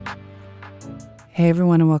Hey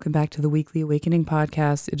everyone, and welcome back to the Weekly Awakening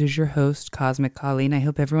Podcast. It is your host, Cosmic Colleen. I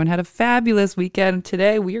hope everyone had a fabulous weekend.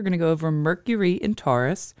 Today we are going to go over Mercury in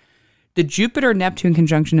Taurus, the Jupiter-Neptune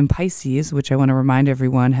conjunction in Pisces, which I want to remind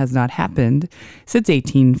everyone has not happened since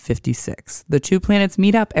 1856. The two planets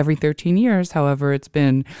meet up every 13 years. However, it's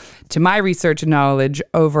been, to my research and knowledge,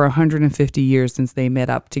 over 150 years since they met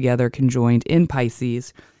up together, conjoined in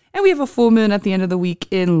Pisces. And we have a full moon at the end of the week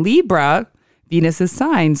in Libra, Venus's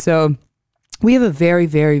sign. So we have a very,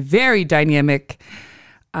 very, very dynamic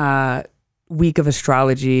week of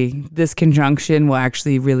astrology. This conjunction will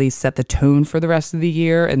actually really set the tone for the rest of the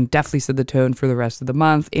year and definitely set the tone for the rest of the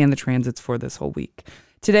month and the transits for this whole week.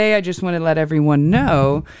 Today, I just want to let everyone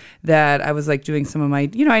know that I was doing some of my,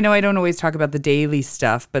 I know I don't always talk about the daily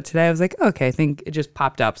stuff, but today I was like, okay, I think it just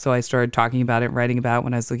popped up. So I started talking about it, writing about it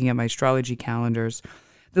when I was looking at my astrology calendars.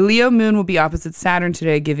 The Leo moon will be opposite Saturn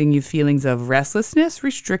today, giving you feelings of restlessness,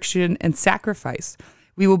 restriction, and sacrifice.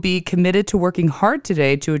 We will be committed to working hard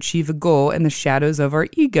today to achieve a goal, and the shadows of our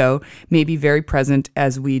ego may be very present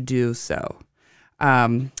as we do so.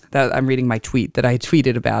 I'm reading my tweet that I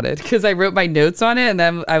tweeted about it because I wrote my notes on it, and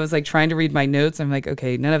then I was trying to read my notes. I'm like,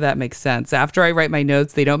 okay, none of that makes sense. After I write my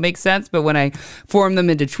notes, they don't make sense, but when I form them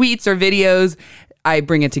into tweets or videos, I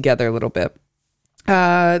bring it together a little bit.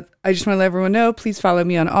 I just want to let everyone know, please follow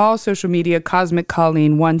me on all social media, Cosmic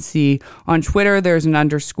Colleen 1C. On Twitter, there's an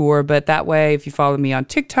underscore, but that way, if you follow me on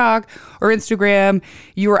TikTok or Instagram,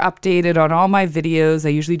 you are updated on all my videos. I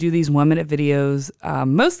usually do these 1-minute videos.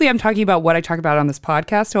 Mostly I'm talking about what I talk about on this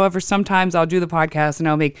podcast. However, sometimes I'll do the podcast and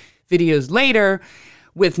I'll make videos later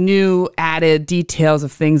with new added details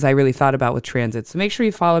of things I really thought about with transit. So make sure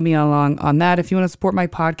you follow me along on that. If you want to support my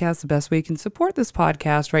podcast, the best way you can support this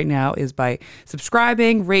podcast right now is by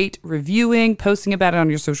subscribing, rate, reviewing, posting about it on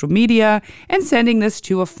your social media, and sending this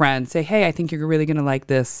to a friend. Say, hey, I think you're really going to like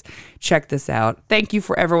this. Check this out. Thank you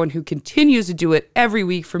for everyone who continues to do it every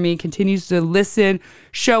week for me, continues to listen,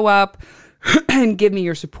 show up, and give me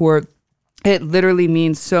your support. It literally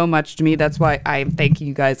means so much to me. That's why I am thanking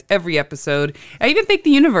you guys every episode. I even thank the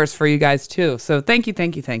universe for you guys too. So thank you,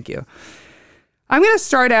 thank you, thank you. I'm going to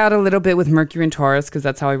start out a little bit with Mercury and Taurus because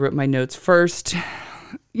that's how I wrote my notes first.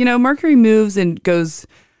 Mercury moves and goes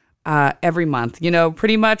every month.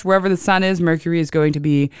 Pretty much wherever the sun is, Mercury is going to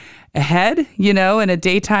be ahead, in a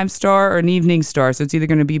daytime star or an evening star. So it's either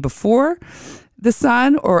going to be before the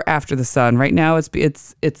sun or after the sun. Right now it's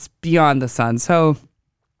beyond the sun. So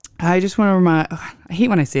I just want to remind, I hate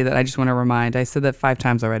when I say that. I just want to remind, I said that 5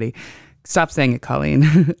 times already. Stop saying it,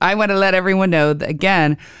 Colleen. I want to let everyone know that,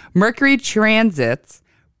 again, Mercury transits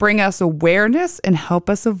bring us awareness and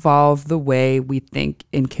help us evolve the way we think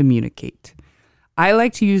and communicate. I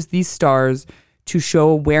like to use these stars to show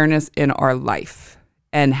awareness in our life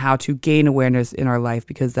and how to gain awareness in our life,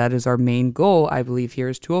 because that is our main goal, I believe, here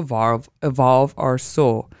is to evolve our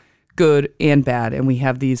soul. Good and bad. And we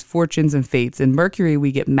have these fortunes and fates. In Mercury,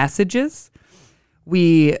 we get messages,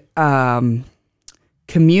 we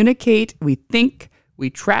communicate, we think, we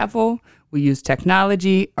travel, we use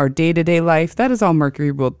technology, our day-to-day life. That is all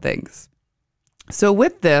Mercury ruled things. So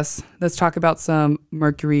with this, let's talk about some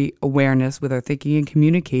Mercury awareness with our thinking and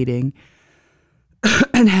communicating.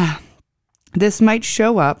 And this might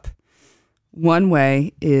show up. One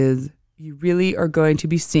way is you really are going to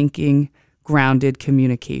be syncing grounded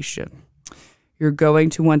communication. You're going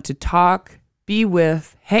to want to talk, be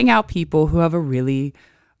with, hang out people who have a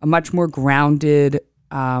much more grounded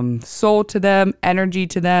soul to them, energy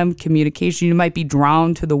to them, communication. You might be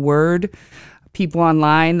drawn to the word. People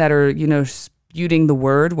online that are, spewing the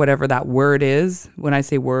word, whatever that word is. When I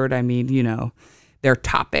say word, I mean, their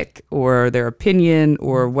topic or their opinion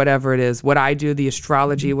or whatever it is. What I do, the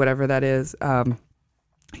astrology, whatever that is.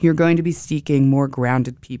 You're going to be seeking more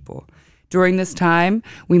grounded people. During this time,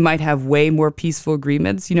 we might have way more peaceful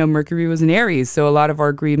agreements. Mercury was in Aries, so a lot of our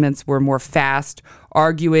agreements were more fast,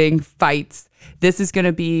 arguing, fights. This is going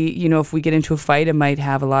to be, if we get into a fight, it might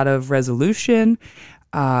have a lot of resolution,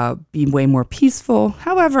 be way more peaceful.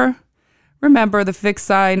 However, remember, the fixed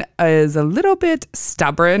sign is a little bit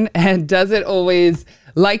stubborn and doesn't always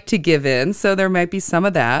like to give in, so there might be some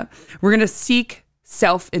of that. We're going to seek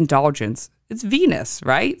self-indulgence. It's Venus,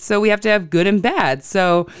 right? So we have to have good and bad.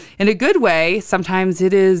 So in a good way, sometimes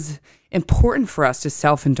it is important for us to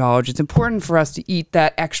self-indulge. It's important for us to eat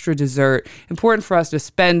that extra dessert. Important for us to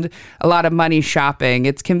spend a lot of money shopping.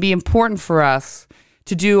 It can be important for us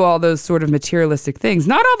to do all those sort of materialistic things.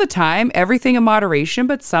 Not all the time, everything in moderation,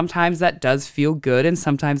 but sometimes that does feel good, and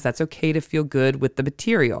sometimes that's okay to feel good with the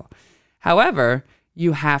material. However,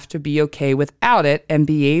 you have to be okay without it and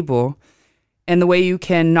be able. And the way you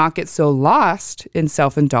can not get so lost in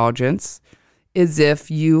self-indulgence is if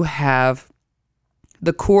you have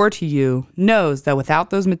the core to you knows that without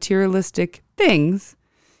those materialistic things,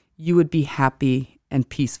 you would be happy and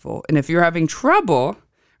peaceful. And if you're having trouble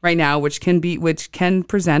right now, which can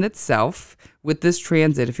present itself with this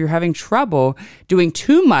transit, if you're having trouble doing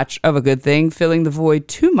too much of a good thing, filling the void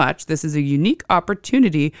too much, this is a unique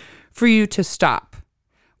opportunity for you to stop.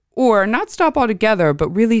 Or not stop altogether, but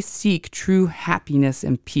really seek true happiness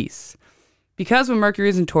and peace. Because when Mercury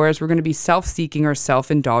is in Taurus, we're going to be self-seeking or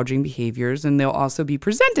self-indulging behaviors, and they'll also be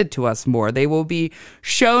presented to us more. They will be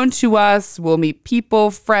shown to us. We'll meet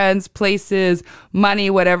people, friends, places, money,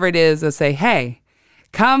 whatever it is. They'll say, hey,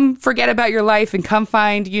 come forget about your life and come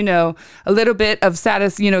find, a little bit of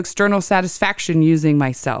external satisfaction using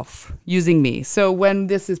me. So when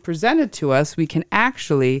this is presented to us, we can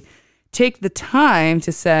actually take the time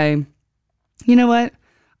to say, you know what?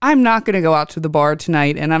 I'm not going to go out to the bar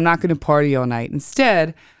tonight and I'm not going to party all night.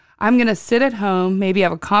 Instead, I'm going to sit at home, maybe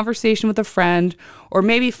have a conversation with a friend, or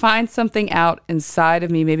maybe find something out inside of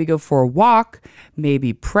me, maybe go for a walk,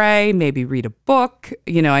 maybe pray, maybe read a book.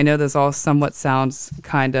 I know this all somewhat sounds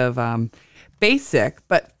kind of basic,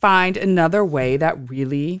 but find another way that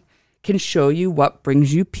really can show you what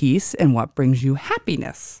brings you peace and what brings you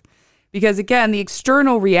happiness. Because again, the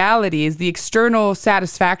external realities, the external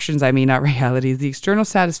satisfactions, the external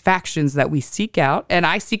satisfactions that we seek out, and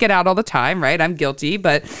I seek it out all the time, right? I'm guilty,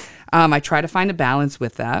 but I try to find a balance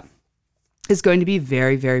with that, is going to be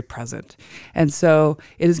very, very present. And so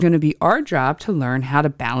it is going to be our job to learn how to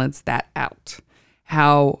balance that out.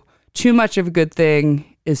 How too much of a good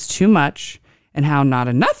thing is too much, and how not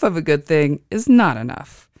enough of a good thing is not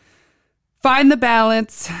enough. Find the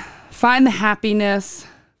balance, find the happiness,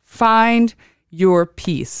 find your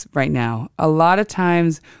peace right now. A lot of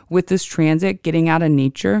times with this transit, getting out of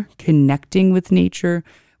nature, connecting with nature,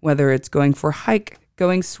 whether it's going for a hike,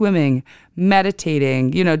 going swimming,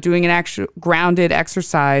 meditating, doing an actual grounded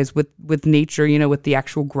exercise with nature, with the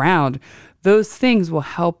actual ground, those things will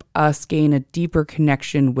help us gain a deeper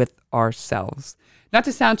connection with ourselves. Not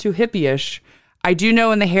to sound too hippie-ish, I do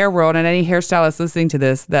know in the hair world, and any hairstylist listening to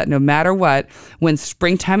this, that no matter what, when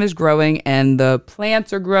springtime is growing and the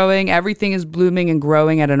plants are growing, everything is blooming and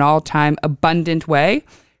growing at an all-time abundant way,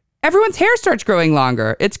 everyone's hair starts growing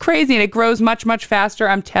longer. It's crazy, and it grows much, much faster.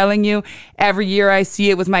 I'm telling you, every year I see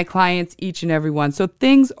it with my clients, each and every one. So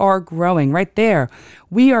things are growing right there.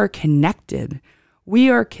 We are connected.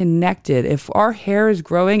 If our hair is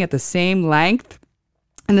growing at the same length,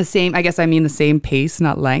 and the same pace,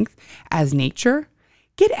 not length, as nature,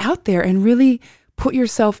 get out there and really put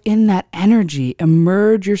yourself in that energy.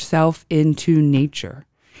 Immerse yourself into nature.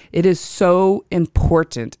 It is so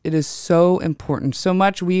important. So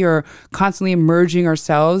much we are constantly immersing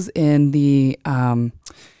ourselves in the,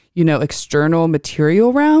 external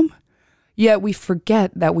material realm. Yet we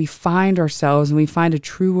forget that we find ourselves and we find a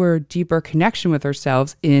truer, deeper connection with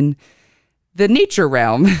ourselves in the nature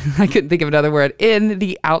realm. I couldn't think of another word, in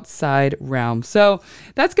the outside realm. So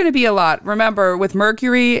that's going to be a lot. Remember, with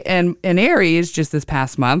Mercury and Aries just this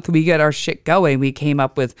past month, we get our shit going. We came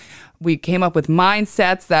up with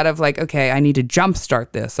mindsets that of like, okay, I need to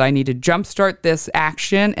jumpstart this. I need to jumpstart this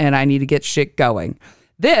action and I need to get shit going.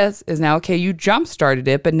 This is now, okay, you jump-started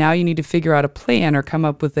it, but now you need to figure out a plan or come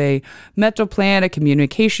up with a mental plan, a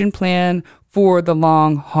communication plan for the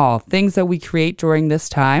long haul. Things that we create during this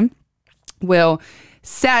time will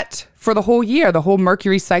set for the whole year, the whole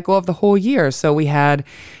Mercury cycle of the whole year. So we had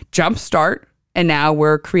jumpstart, and now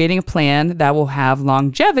we're creating a plan that will have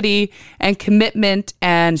longevity and commitment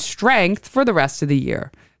and strength for the rest of the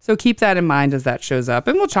year. So keep that in mind as that shows up.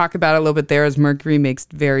 And we'll talk about it a little bit there as Mercury makes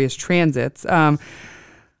various transits.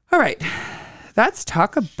 All right, let's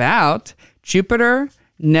talk about Jupiter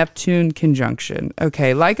Neptune conjunction.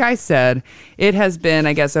 Okay, like I said, it has been,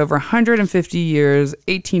 I guess, over 150 years,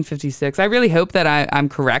 1856. I really hope that I'm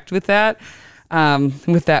correct with that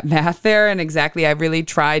math there. And exactly, I really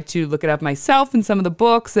tried to look it up myself in some of the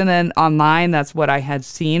books, and then online, that's what I had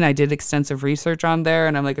seen. I did extensive research on there,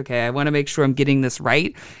 and I'm like, okay, I want to make sure I'm getting this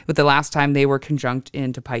right with the last time they were conjunct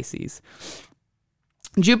into Pisces.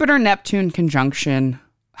 Jupiter-Neptune conjunction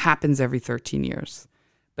happens every 13 years,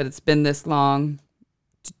 but it's been this long.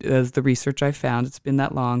 As the research I found, it's been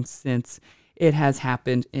that long since it has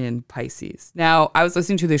happened in Pisces. Now, I was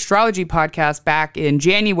listening to the astrology podcast back in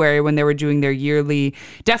January when they were doing their yearly.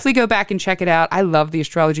 Definitely go back and check it out. I love the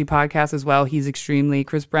astrology podcast as well.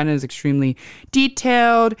 Chris Brennan is extremely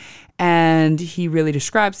detailed, and he really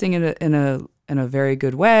describes things in a very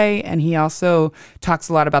good way. And he also talks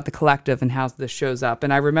a lot about the collective and how this shows up.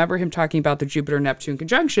 And I remember him talking about the Jupiter-Neptune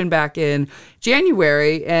conjunction back in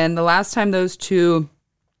January. And the last time those two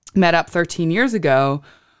met up 13 years ago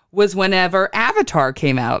was whenever Avatar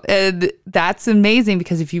came out. And that's amazing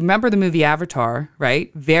because if you remember the movie Avatar,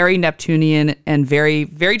 right? Very Neptunian and very,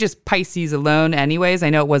 very just Pisces alone anyways. I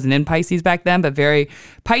know it wasn't in Pisces back then, but very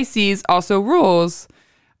Pisces also rules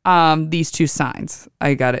these two signs.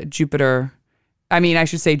 I got it. Jupiter and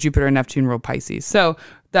Neptune rule Pisces. So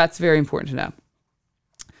that's very important to know.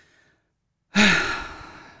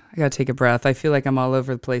 I got to take a breath. I feel like I'm all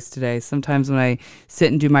over the place today. Sometimes when I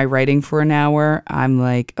sit and do my writing for an hour, I'm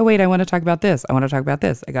like, oh, wait, I want to talk about this. I want to talk about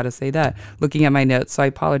this. I got to say that. Looking at my notes. So I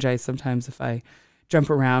apologize sometimes if I jump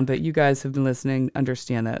around, but you guys have been listening,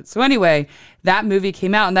 understand that. So anyway, that movie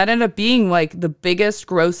came out and that ended up being like the biggest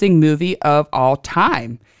grossing movie of all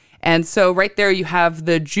time. And so right there you have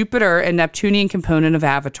the Jupiter and Neptunian component of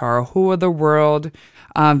Avatar, who are the world,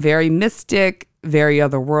 very mystic, very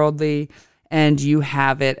otherworldly. And you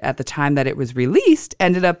have it at the time that it was released,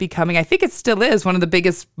 ended up becoming, I think it still is, one of the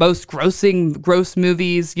biggest, most gross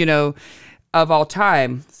movies, of all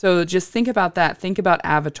time. So just think about that. Think about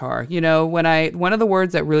Avatar. One of the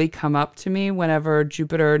words that really come up to me whenever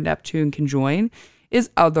Jupiter, Neptune conjoin is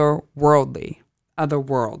otherworldly, other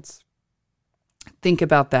worlds. Think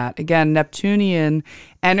about that. Again, Neptunian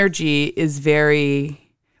energy is there's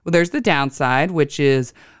the downside, which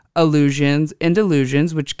is illusions and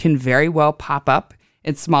delusions, which can very well pop up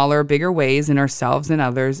in smaller, bigger ways in ourselves and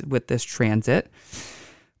others with this transit.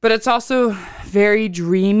 But it's also very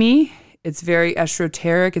dreamy. It's very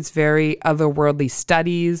esoteric. It's very otherworldly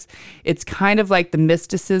studies. It's kind of like the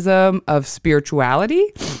mysticism of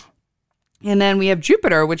spirituality. And then we have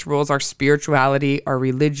Jupiter, which rules our spirituality, our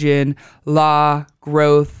religion, law,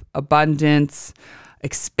 growth, abundance,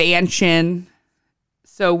 expansion.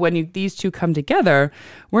 So when these two come together,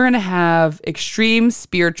 we're going to have extreme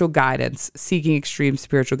spiritual guidance, seeking extreme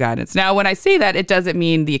spiritual guidance. Now, when I say that, it doesn't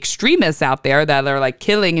mean the extremists out there that are like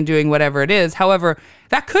killing and doing whatever it is. However,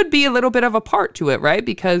 that could be a little bit of a part to it, right?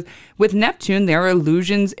 Because with Neptune, there are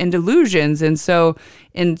illusions and delusions. And so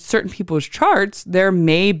in certain people's charts,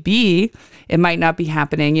 it might not be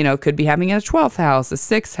happening, it could be happening in the 12th house, the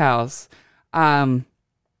 6th house.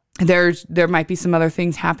 There might be some other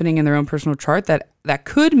things happening in their own personal chart that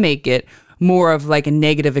could make it more of like a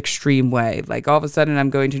negative extreme way. Like all of a sudden I'm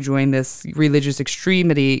going to join this religious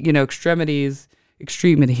extremities,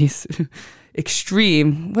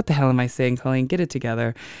 extreme. What the hell am I saying, Colleen? Get it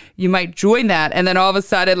together. You might join that and then all of a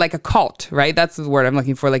sudden like a cult, right? That's the word I'm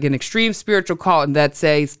looking for, like an extreme spiritual cult that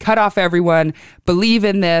says, cut off everyone, believe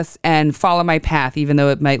in this and follow my path, even though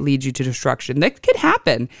it might lead you to destruction. That could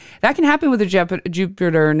happen. That can happen with a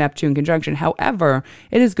Jupiter-Neptune conjunction. However,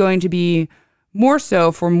 it is going to be more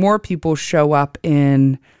so for more people show up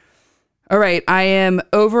in, all right, I am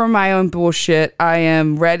over my own bullshit. I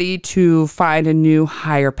am ready to find a new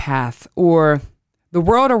higher path. Or the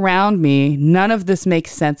world around me, none of this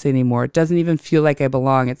makes sense anymore. It doesn't even feel like I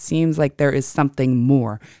belong. It seems like there is something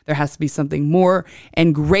more. There has to be something more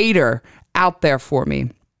and greater out there for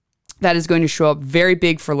me. That is going to show up very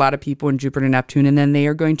big for a lot of people in Jupiter and Neptune. And then they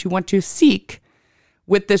are going to want to seek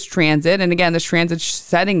with this transit. And again, this transit's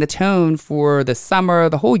setting the tone for the summer,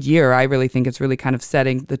 the whole year. I really think it's really kind of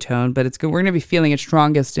setting the tone, but we're going to be feeling it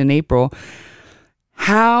strongest in April.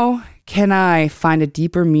 How can I find a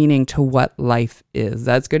deeper meaning to what life is?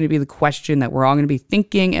 That's going to be the question that we're all going to be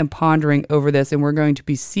thinking and pondering over this. And we're going to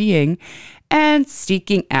be seeing and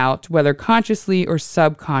seeking out, whether consciously or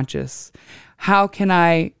subconscious. How can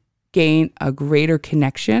I gain a greater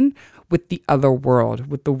connection with the other world,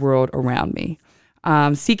 with the world around me?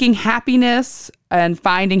 Seeking happiness and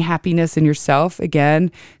finding happiness in yourself.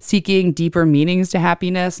 Again, seeking deeper meanings to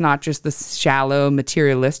happiness, not just the shallow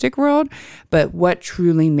materialistic world, but what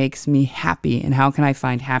truly makes me happy and how can I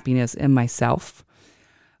find happiness in myself?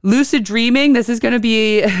 Lucid dreaming. This is going to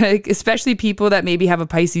be especially people that maybe have a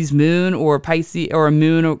Pisces moon or a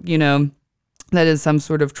moon, that is some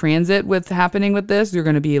sort of transit happening with this. There's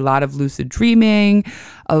going to be a lot of lucid dreaming,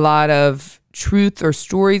 a lot of truth or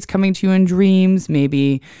stories coming to you in dreams.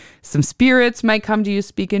 Maybe some spirits might come to you,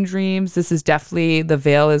 speak in dreams. This is definitely, the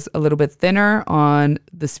veil is a little bit thinner on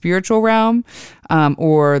the spiritual realm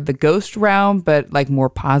or the ghost realm, but like more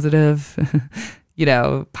positive,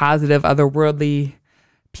 positive otherworldly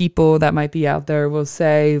people that might be out there, will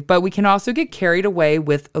say. But we can also get carried away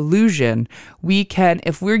with illusion. We can,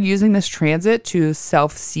 if we're using this transit to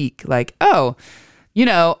self-seek, like,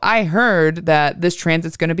 I heard that this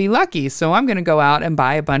transit's going to be lucky, so I'm going to go out and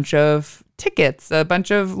buy a bunch of tickets, a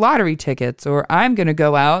bunch of lottery tickets, or I'm going to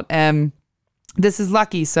go out and this is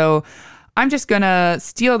lucky, so I'm just going to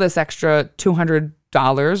steal this extra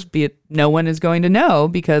 $200, be it no one is going to know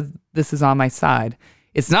because this is on my side.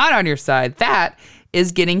 It's not on your side. That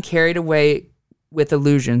is getting carried away with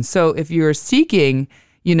illusion. So if you're seeking,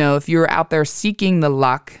 if you're out there seeking the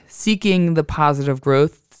luck, seeking the positive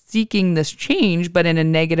growth, seeking this change, but in a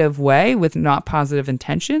negative way with not positive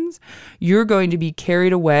intentions, you're going to be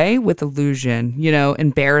carried away with illusion,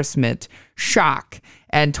 embarrassment, shock,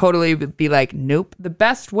 and totally be like, nope. The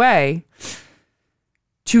best way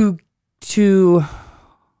to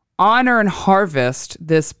honor and harvest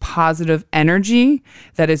this positive energy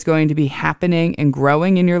that is going to be happening and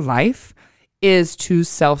growing in your life is to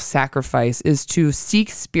self-sacrifice, is to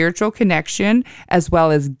seek spiritual connection as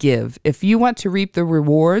well as give. If you want to reap the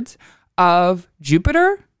rewards of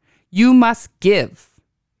Jupiter, you must give.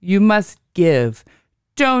 You must give,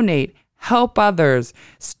 donate, help others.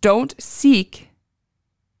 Don't seek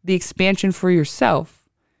the expansion for yourself.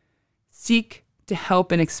 Seek to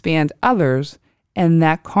help and expand others, and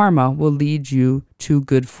that karma will lead you to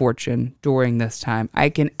good fortune during this time. I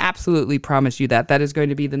can absolutely promise you that. That is going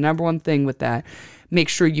to be the number one thing with that. Make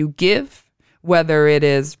sure you give, whether it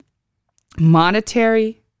is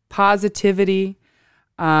monetary, positivity,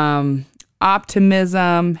 optimism,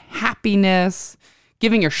 happiness,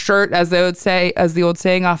 giving your shirt, as they would say, as the old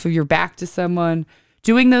saying, off of your back to someone.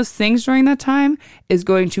 Doing those things during that time is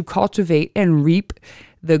going to cultivate and reap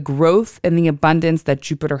the growth and the abundance that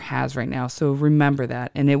Jupiter has right now. So remember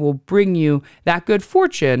that, and it will bring you that good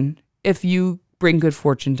fortune if you bring good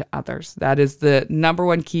fortune to others. That is the number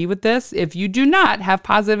one key with this. If you do not have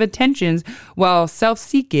positive intentions while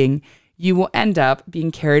self-seeking, you will end up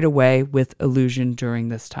being carried away with illusion during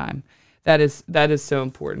this time. That is so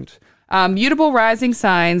important. Mutable rising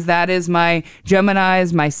signs, that is my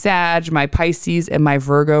Geminis, my Sag, my Pisces, and my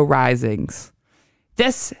Virgo risings.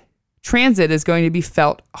 This transit is going to be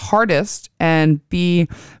felt hardest and be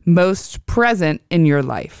most present in your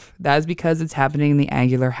life. That is because it's happening in the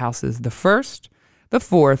angular houses, the 1st, the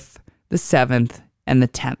 4th, the 7th, and the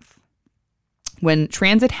 10th. When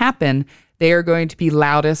transit happen, they are going to be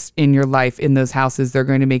loudest in your life in those houses. They're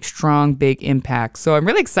going to make strong, big impacts. So I'm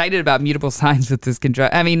really excited about mutable signs with this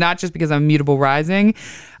conjunction. I mean, not just because I'm mutable rising.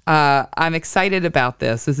 I'm excited about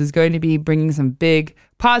this. This is going to be bringing some big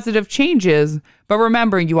positive changes. But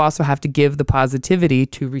remember, you also have to give the positivity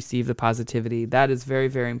to receive the positivity. That is very,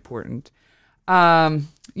 very important.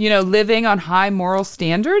 Living on high moral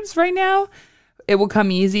standards right now, it will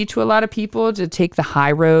come easy to a lot of people to take the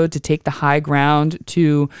high road, to take the high ground,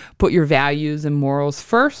 to put your values and morals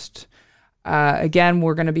first. Again,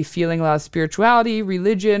 we're going to be feeling a lot of spirituality,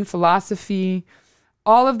 religion, philosophy,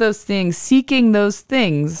 all of those things. Seeking those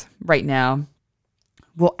things right now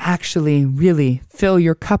will actually really fill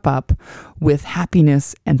your cup up with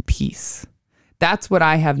happiness and peace. That's what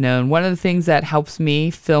I have known. One of the things that helps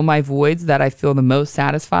me fill my voids, that I feel the most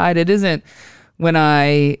satisfied, it isn't when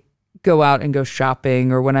I go out and go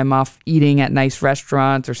shopping or when I'm off eating at nice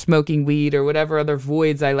restaurants or smoking weed or whatever other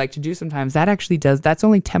voids I like to do sometimes. That's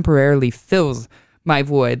only temporarily fills my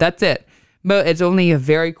void. That's it. It's only a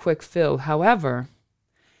very quick fill. However,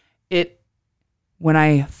 when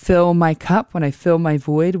I fill my cup, when I fill my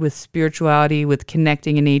void with spirituality, with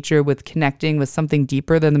connecting in nature, with connecting with something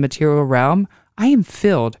deeper than the material realm, I am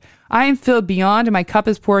filled. I am filled beyond, and my cup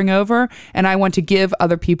is pouring over, and I want to give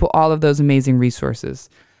other people all of those amazing resources.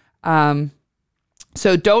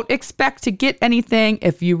 So don't expect to get anything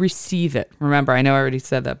if you receive it. Remember, I know I already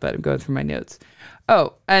said that, but I'm going through my notes.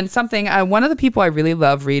 Oh, and one of the people I really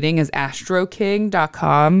love reading is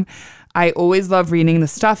astroking.com. I always love reading the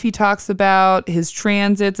stuff he talks about, his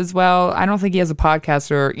transits as well. I don't think he has a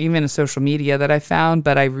podcast or even a social media that I found,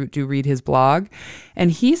 but I do read his blog.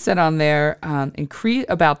 And he said on there,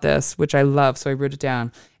 about this, which I love, so I wrote it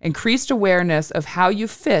down. Increased awareness of how you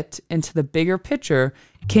fit into the bigger picture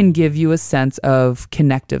can give you a sense of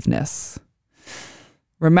connectiveness.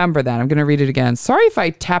 Remember that. I'm going to read it again. Sorry if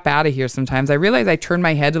I tap out of here sometimes. I realize I turn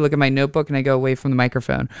my head to look at my notebook and I go away from the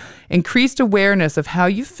microphone. Increased awareness of how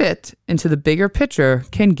you fit into the bigger picture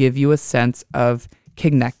can give you a sense of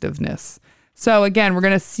connectiveness. So again, we're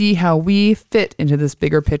going to see how we fit into this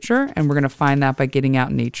bigger picture, and we're going to find that by getting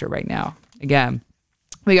out in nature right now. Again,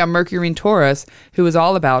 we got Mercury in Taurus, who is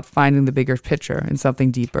all about finding the bigger picture and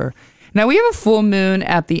something deeper. Now, we have a full moon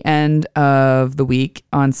at the end of the week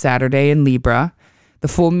on Saturday in Libra. The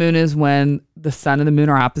full moon is when the sun and the moon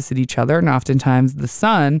are opposite each other, and oftentimes the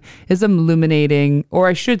sun is illuminating, or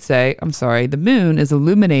I should say, the moon is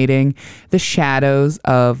illuminating the shadows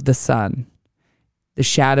of the sun, the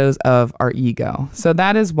shadows of our ego. So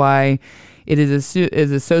that is why it is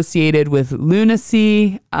associated with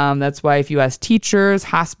lunacy. That's why if you ask teachers,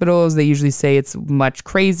 hospitals, they usually say it's much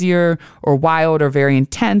crazier or wild or very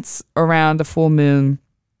intense around the full moon,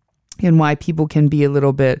 and why people can be a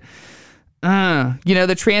little bit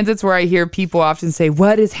The transits where I hear people often say,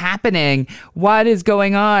 what is happening? What is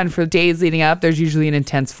going on for days leading up? There's usually an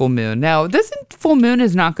intense full moon. Now, this full moon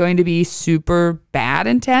is not going to be super bad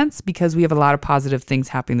intense because we have a lot of positive things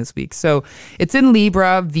happening this week. So it's in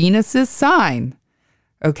Libra, Venus's sign.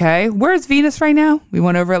 Okay, where's Venus right now? We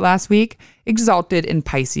went over it last week. Exalted in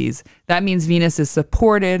Pisces. That means Venus is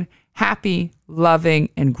supported, happy, loving,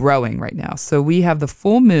 and growing right now. So we have the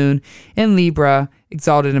full moon in Libra,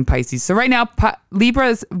 exalted in Pisces. So right now,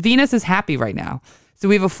 Venus is happy right now. So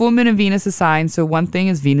we have a full moon in Venus' sign. So one thing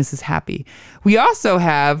is Venus is happy. We also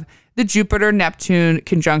have the Jupiter-Neptune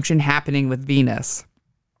conjunction happening with Venus.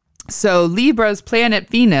 So Libra's planet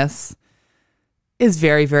Venus is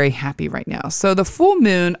very, very happy right now. So the full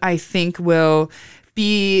moon, I think, will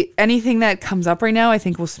be anything that comes up right now, I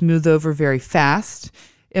think will smooth over very fast.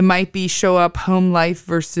 It might be show up home life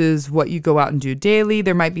versus what you go out and do daily.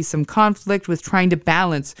 There might be some conflict with trying to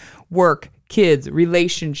balance work, kids,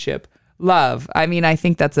 relationship, love. I mean, I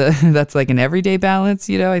think that's like an everyday balance,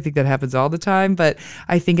 I think that happens all the time, but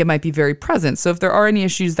I think it might be very present. So if there are any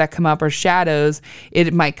issues that come up or shadows,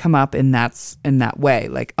 it might come up in that way.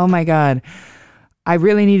 Like, oh my God, I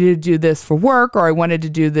really needed to do this for work, or I wanted to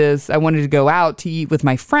do this. I wanted to go out to eat with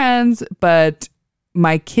my friends, but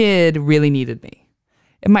my kid really needed me.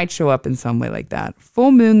 It might show up in some way like that.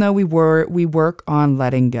 Full moon, though, we work on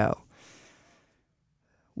letting go.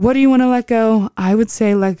 What do you want to let go? I would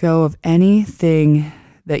say let go of anything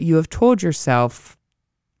that you have told yourself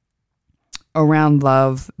around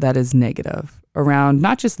love that is negative. Around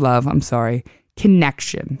not just love,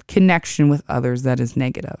 connection with others that is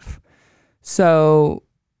negative. So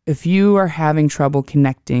if you are having trouble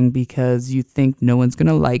connecting because you think no one's going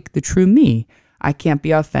to like the true me, I can't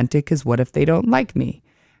be authentic because what if they don't like me?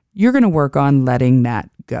 You're going to work on letting that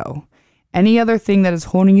go. Any other thing that is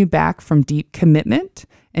holding you back from deep commitment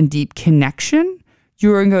and deep connection,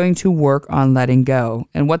 you are going to work on letting go.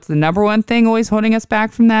 And what's the number one thing always holding us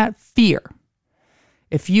back from that? Fear.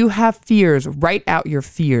 If you have fears, write out your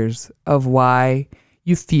fears of why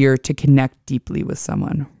you fear to connect deeply with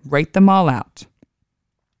someone. Write them all out.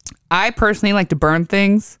 I personally like to burn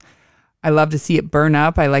things. I love to see it burn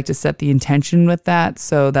up. I like to set the intention with that.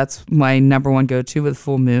 So that's my number one go-to with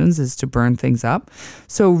full moons is to burn things up.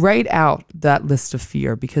 So write out that list of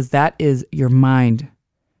fear because that is your mind.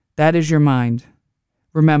 That is your mind.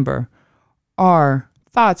 Remember, our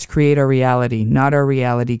thoughts create our reality, not our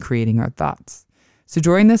reality creating our thoughts. So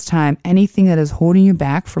during this time, anything that is holding you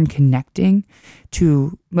back from connecting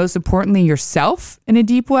to, most importantly, yourself in a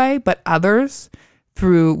deep way, but others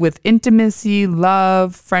with intimacy,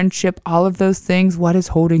 love, friendship, all of those things, what is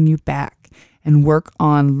holding you back? And work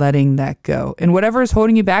on letting that go. And whatever is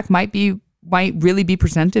holding you back might really be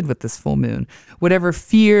presented with this full moon. Whatever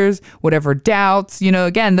fears, whatever doubts,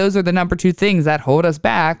 again, those are the number two things that hold us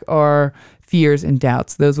back are fears and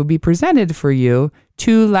doubts. Those will be presented for you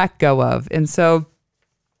to let go of. And so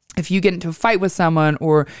if you get into a fight with someone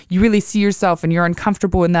or you really see yourself and you're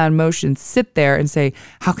uncomfortable in that emotion, sit there and say,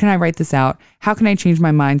 how can I write this out? How can I change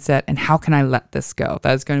my mindset? And how can I let this go?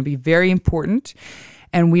 That is going to be very important.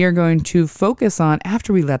 And we are going to focus on,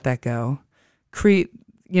 after we let that go,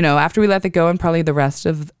 after we let that go and probably the rest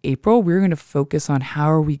of April, we're going to focus on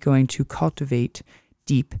how are we going to cultivate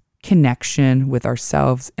deep connection with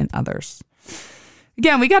ourselves and others.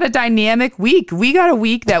 Again, we got a dynamic week. We got a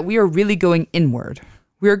week that we are really going inward.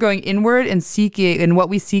 We are going inward and seeking, and what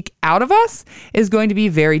we seek out of us is going to be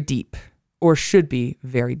very deep, or should be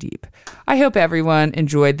very deep. I hope everyone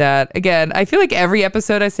enjoyed that. Again, I feel like every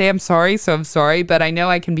episode I say I'm sorry, so I'm sorry, but I know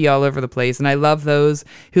I can be all over the place, and I love those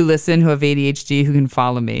who listen, who have ADHD, who can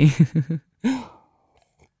follow me.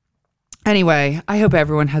 Anyway, I hope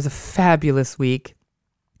everyone has a fabulous week.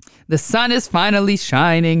 The sun is finally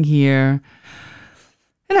shining here.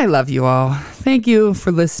 And I love you all. Thank you for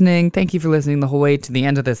listening. Thank you for listening the whole way to the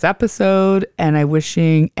end of this episode. And I'm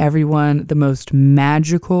wishing everyone the most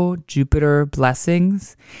magical Jupiter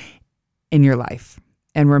blessings in your life.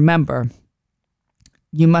 And remember,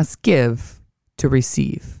 you must give to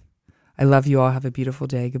receive. I love you all. Have a beautiful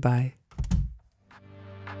day. Goodbye.